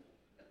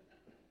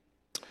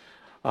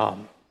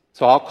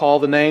 So I'll call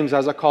the names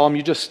as I call them.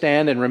 You just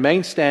stand and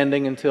remain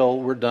standing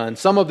until we're done.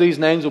 Some of these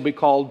names will be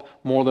called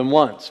more than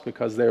once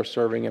because they're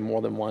serving in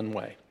more than one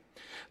way.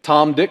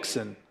 Tom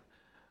Dixon,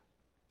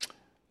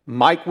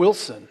 Mike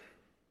Wilson,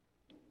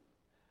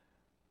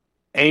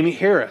 Amy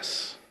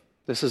Harris,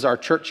 this is our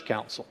church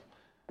council,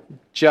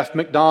 Jeff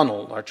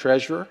McDonald, our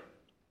treasurer,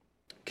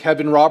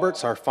 Kevin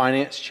Roberts, our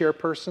finance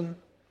chairperson,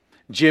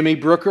 Jimmy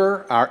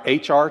Brooker, our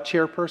HR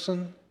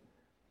chairperson.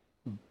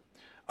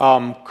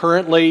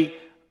 Currently,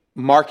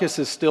 Marcus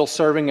is still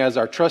serving as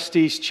our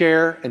trustees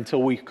chair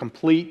until we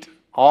complete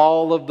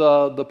all of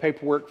the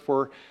paperwork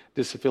for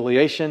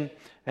disaffiliation.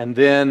 And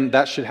then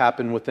that should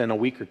happen within a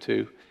week or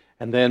two.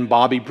 And then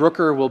Bobby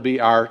Brooker will be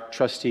our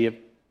trustee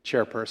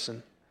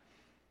chairperson.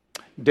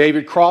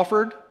 David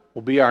Crawford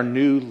will be our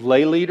new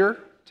lay leader,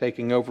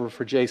 taking over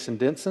for Jason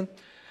Denson.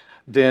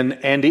 Then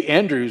Andy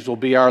Andrews will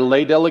be our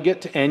lay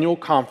delegate to annual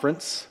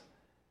conference.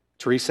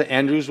 Teresa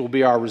Andrews will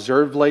be our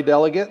reserved lay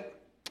delegate.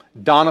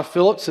 Donna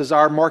Phillips is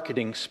our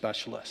marketing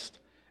specialist.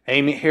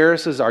 Amy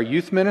Harris is our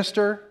youth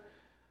minister.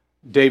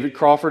 David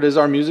Crawford is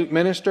our music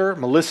minister.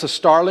 Melissa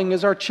Starling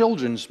is our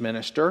children's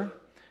minister.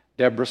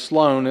 Deborah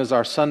Sloan is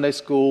our Sunday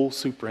school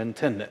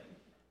superintendent.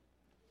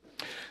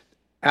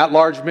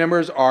 At-large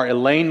members are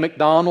Elaine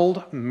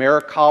McDonald,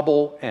 Mara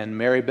Cobble, and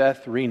Mary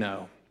Beth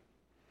Reno.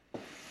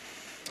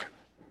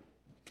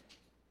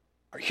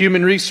 Our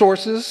human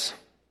resources,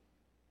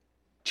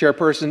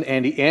 chairperson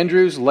Andy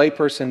Andrews,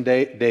 layperson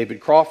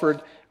David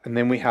Crawford, and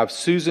then we have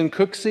Susan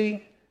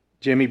Cooksey,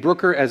 Jimmy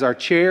Brooker as our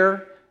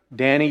chair,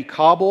 Danny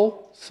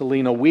Cobble,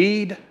 Selena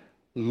Weed,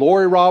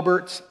 Lori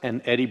Roberts, and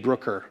Eddie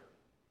Brooker.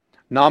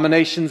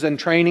 Nominations and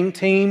training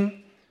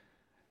team,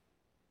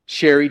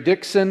 Sherry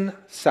Dixon,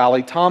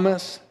 Sally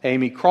Thomas,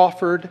 Amy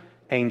Crawford,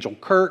 Angel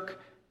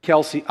Kirk,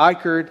 Kelsey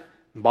Eichard,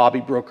 Bobby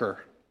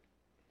Brooker.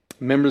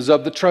 Members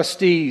of the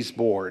trustees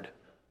board,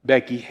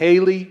 Becky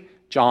Haley,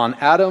 John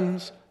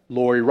Adams,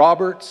 Lori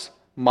Roberts,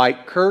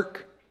 Mike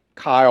Kirk,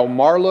 Kyle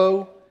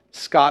Marlowe,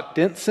 Scott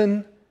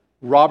Denson,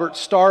 Robert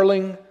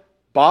Starling,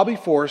 Bobby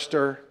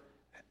Forrester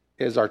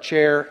is our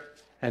chair,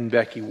 and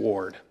Becky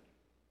Ward.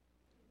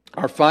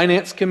 Our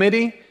finance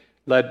committee,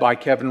 led by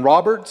Kevin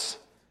Roberts,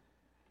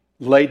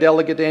 lay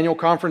delegate annual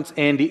conference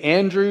Andy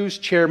Andrews,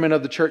 chairman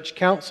of the church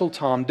council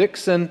Tom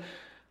Dixon,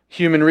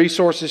 human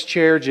resources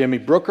chair Jimmy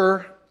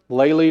Brooker,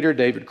 lay leader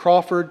David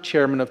Crawford,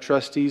 chairman of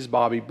trustees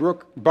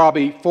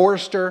Bobby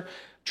Forrester,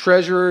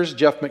 treasurers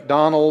Jeff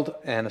McDonald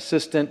and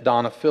assistant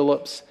Donna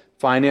Phillips,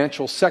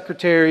 financial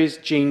secretaries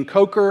Jean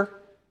Coker,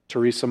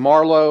 Teresa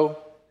Marlowe,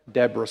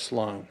 Deborah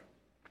Sloan.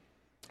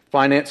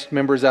 Finance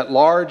members at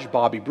large,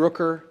 Bobby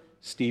Brooker,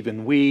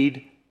 Stephen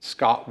Weed,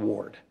 Scott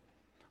Ward.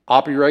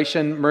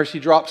 Operation Mercy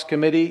Drops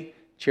Committee,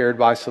 chaired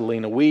by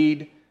Selena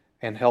Weed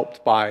and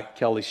helped by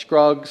Kelly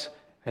Scruggs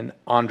and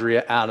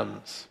Andrea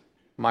Adams.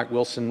 Mike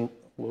Wilson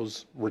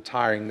was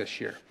retiring this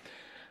year.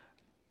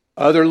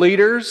 Other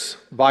leaders,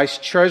 Vice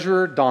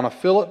Treasurer Donna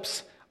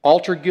Phillips,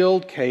 Altar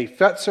Guild Kay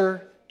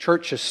Fetzer,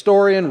 Church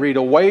Historian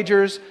Rita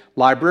Wagers,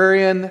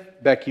 Librarian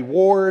Becky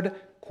Ward,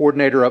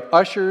 Coordinator of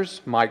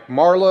Ushers Mike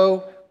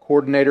Marlowe,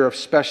 Coordinator of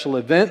Special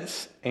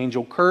Events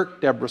Angel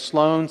Kirk, Deborah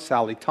Sloan,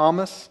 Sally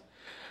Thomas,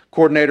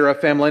 Coordinator of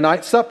Family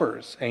Night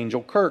Suppers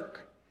Angel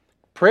Kirk,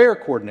 Prayer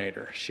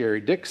Coordinator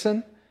Sherry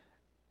Dixon,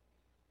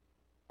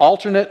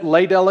 Alternate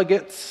lay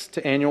delegates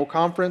to annual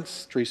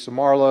conference, Teresa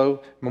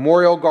Marlowe,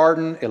 Memorial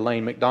Garden,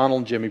 Elaine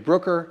McDonald, Jimmy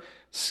Brooker,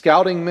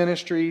 Scouting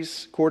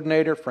Ministries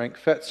Coordinator, Frank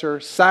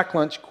Fetzer, Sack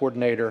Lunch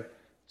Coordinator,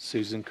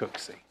 Susan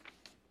Cooksey.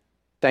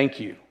 Thank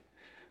you.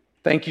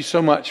 Thank you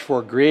so much for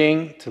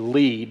agreeing to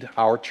lead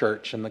our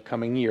church in the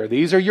coming year.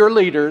 These are your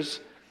leaders.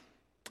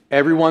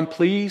 Everyone,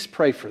 please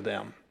pray for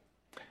them.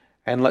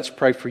 And let's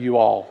pray for you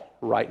all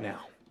right now.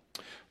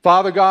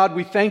 Father God,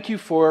 we thank you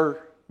for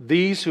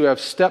these who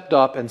have stepped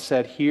up and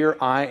said, "Here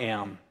I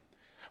am."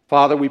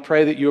 Father, we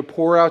pray that you will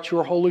pour out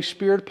your Holy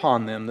Spirit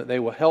upon them, that they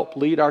will help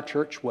lead our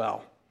church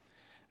well.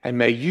 And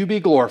may you be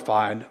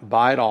glorified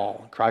by it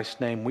all. In Christ's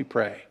name we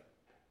pray.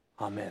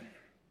 Amen.